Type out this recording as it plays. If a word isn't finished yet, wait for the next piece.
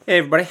Hey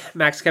everybody,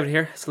 Max Kevin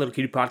here. It's a little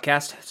cutie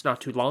podcast. It's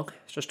not too long.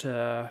 It's just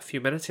a few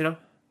minutes, I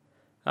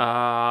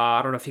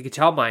don't know if you can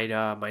tell,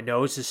 my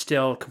nose is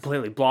still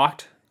completely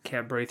blocked.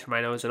 Can't breathe through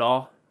my nose at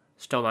all.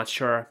 Still not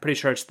sure. Pretty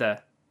sure it's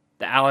the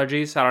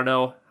allergies. I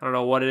don't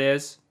know what it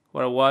is,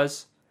 what it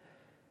was.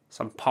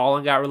 Some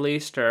pollen got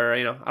released, or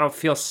I don't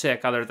feel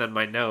sick other than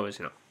my nose.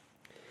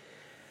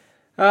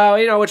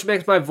 Which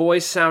makes my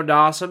voice sound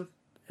awesome.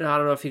 I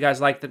don't know if you guys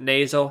like the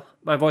nasal.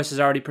 My voice is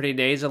already pretty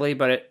nasally,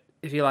 but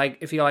if you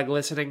like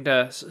listening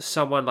to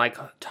someone like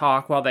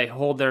talk while they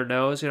hold their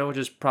nose, which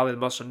is probably the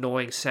most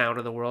annoying sound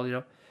in the world,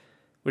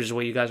 which is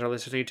what you guys are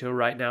listening to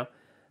right now,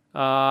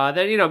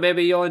 then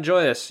maybe you'll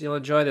enjoy this. You'll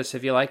enjoy this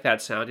if you like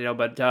that sound,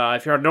 But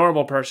if you're a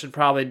normal person,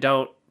 probably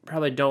don't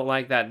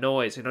like that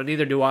noise,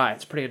 Neither do I.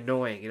 It's pretty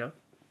annoying, You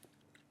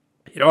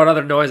know what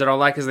other noise I don't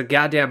like is the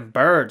goddamn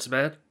birds,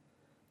 man.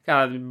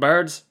 God,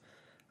 birds.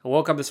 I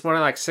woke up this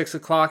morning like 6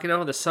 o'clock,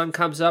 the sun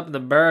comes up and the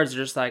birds are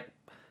just like,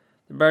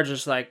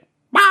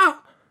 bow,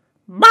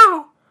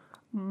 bow,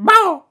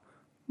 bow,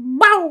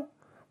 bow,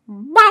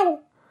 bow,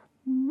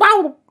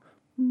 bow,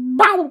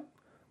 bow,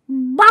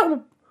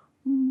 bow,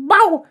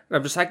 bow. And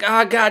I'm just like,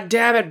 oh, god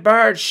damn it,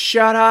 birds,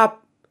 shut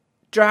up.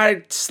 Try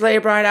to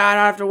sleep right now. I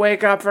don't have to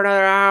wake up for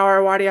another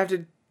hour. Why do you have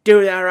to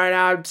do that right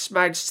now? It's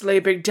my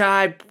sleeping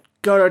time.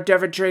 Go to a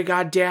different tree,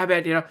 god damn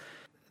it,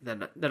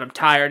 Then I'm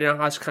tired, I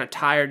was kind of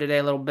tired today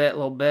a little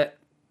bit.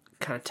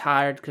 Kind of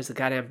tired because the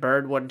goddamn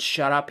bird wouldn't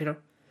shut up,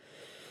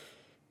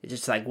 He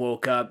just like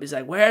woke up. He's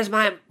like, where's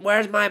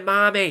my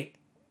mommy?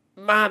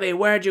 Mommy,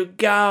 where'd you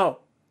go?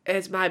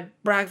 It's my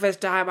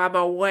breakfast time. I'm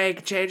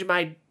awake. Change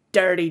my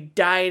dirty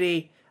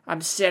diety.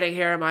 I'm sitting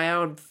here in my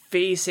own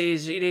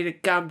feces. You need to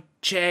come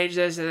change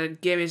this and then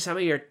give me some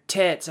of your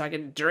tits so I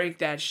can drink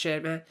that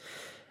shit, man.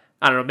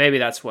 I don't know, maybe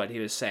that's what he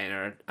was saying,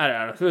 or I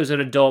don't know. If it was an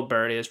adult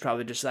bird, he was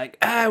probably just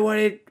like,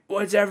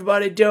 what's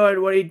everybody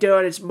doing? What are you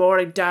doing? It's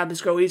morning time.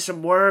 Let's go eat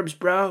some worms,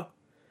 bro.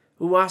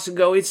 Who wants to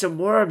go eat some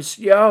worms?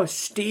 Yo,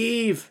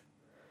 Steve,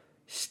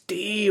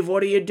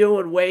 what are you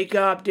doing? Wake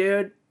up,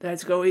 dude.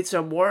 Let's go eat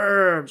some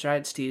worms,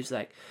 right? Steve's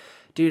like,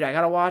 dude, I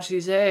gotta watch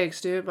these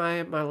eggs, dude.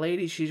 My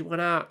lady, she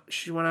went out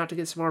to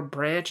get some more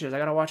branches. I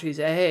gotta watch these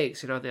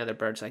eggs. And the other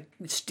bird's like,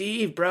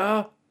 Steve,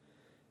 bro.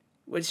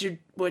 What's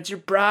your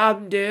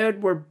problem,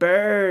 dude? We're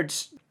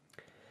birds.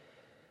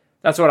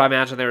 That's what I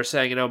imagine they were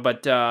saying,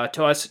 but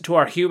to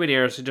our human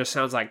ears, it just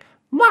sounds like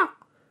meow,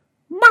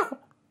 meow,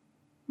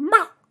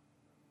 meow,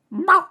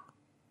 meow,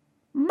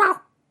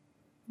 meow,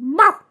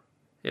 meow.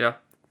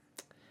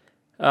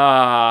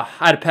 I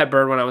had a pet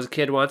bird when I was a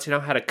kid once, I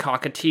had a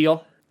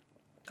cockatiel.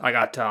 I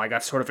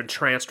got sort of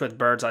entranced with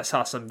birds. I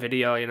saw some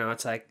video,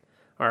 it's like,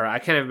 or I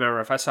can't even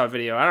remember if I saw a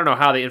video. I don't know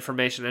how the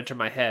information entered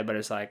my head, but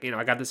it's like,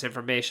 I got this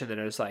information that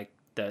it was like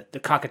the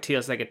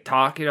cockatiels, they could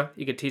talk,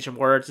 you could teach them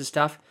words and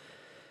stuff.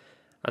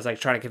 I was like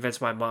trying to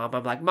convince my mom.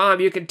 I'm like, Mom,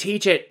 you can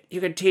teach it.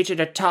 You can teach it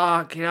to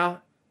talk,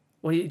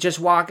 When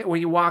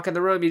you walk in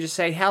the room, you just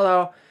say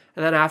hello.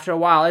 And then after a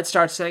while, it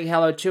starts saying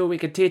hello too. We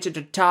can teach it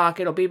to talk.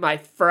 It'll be my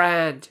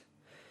friend.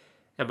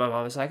 And my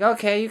mom was like,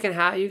 okay, you can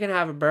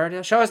have a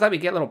bird. She always let me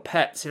get little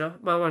pets, My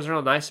mom was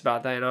real nice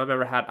about that, I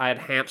remember I had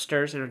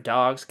hamsters,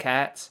 dogs,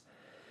 cats,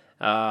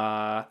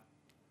 birds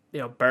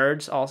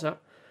also.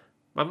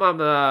 My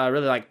mom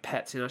really liked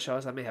pets, She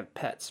always let me have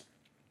pets.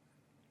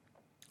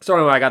 So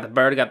anyway, I got the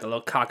bird. I got the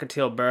little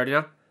cockatiel bird,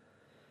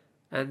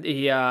 And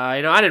he, I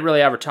didn't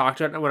really ever talk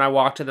to it. When I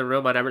walked in the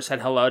room, I never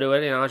said hello to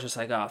it. I was just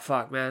like, oh,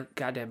 fuck, man.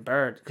 Goddamn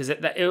bird. Because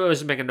it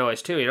was making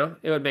noise, too,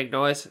 It would make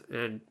noise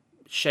and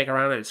shake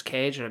around in its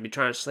cage, and I'd be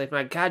trying to sleep. I'm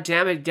like, God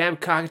damn it, damn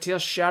cockatiel,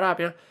 shut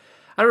up, I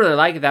don't really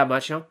like it that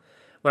much, When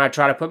I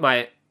try to put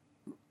my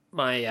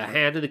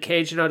hand in the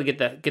cage, to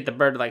get the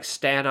bird to like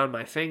stand on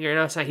my finger,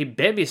 It's like he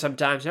bit me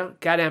sometimes,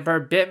 Goddamn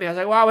bird bit me. I was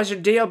like, wow, what's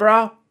your deal,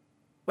 bro?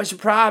 What's your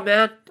problem,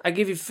 man? I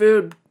give you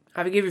food,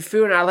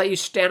 and I let you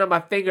stand on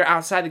my finger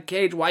outside the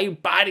cage. Why are you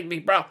biting me,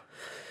 bro?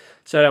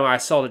 So anyway, I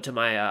sold it to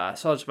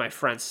my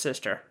friend's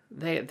sister.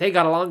 They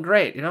got along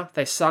great,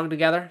 They sung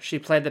together. She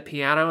played the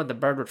piano, and the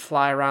bird would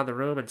fly around the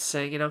room and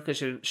sing, because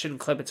she didn't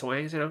clip its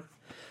wings,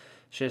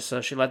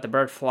 She let the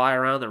bird fly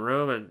around the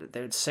room, and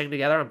they would sing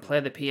together and play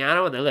the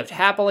piano, and they lived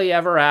happily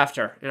ever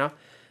after,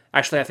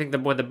 Actually, I think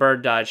that when the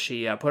bird died,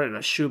 she put it in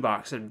a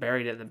shoebox and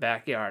buried it in the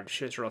backyard.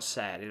 She was real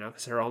sad,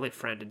 because her only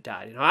friend had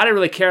died. I didn't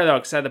really care, though,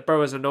 because the bird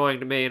was annoying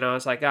to me. I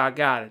was like, oh,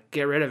 God,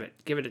 get rid of it.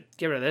 Give it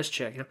to this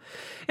chick,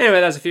 Anyway,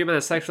 that's a few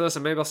minutes. Thanks for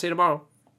listening. Maybe I'll see you tomorrow.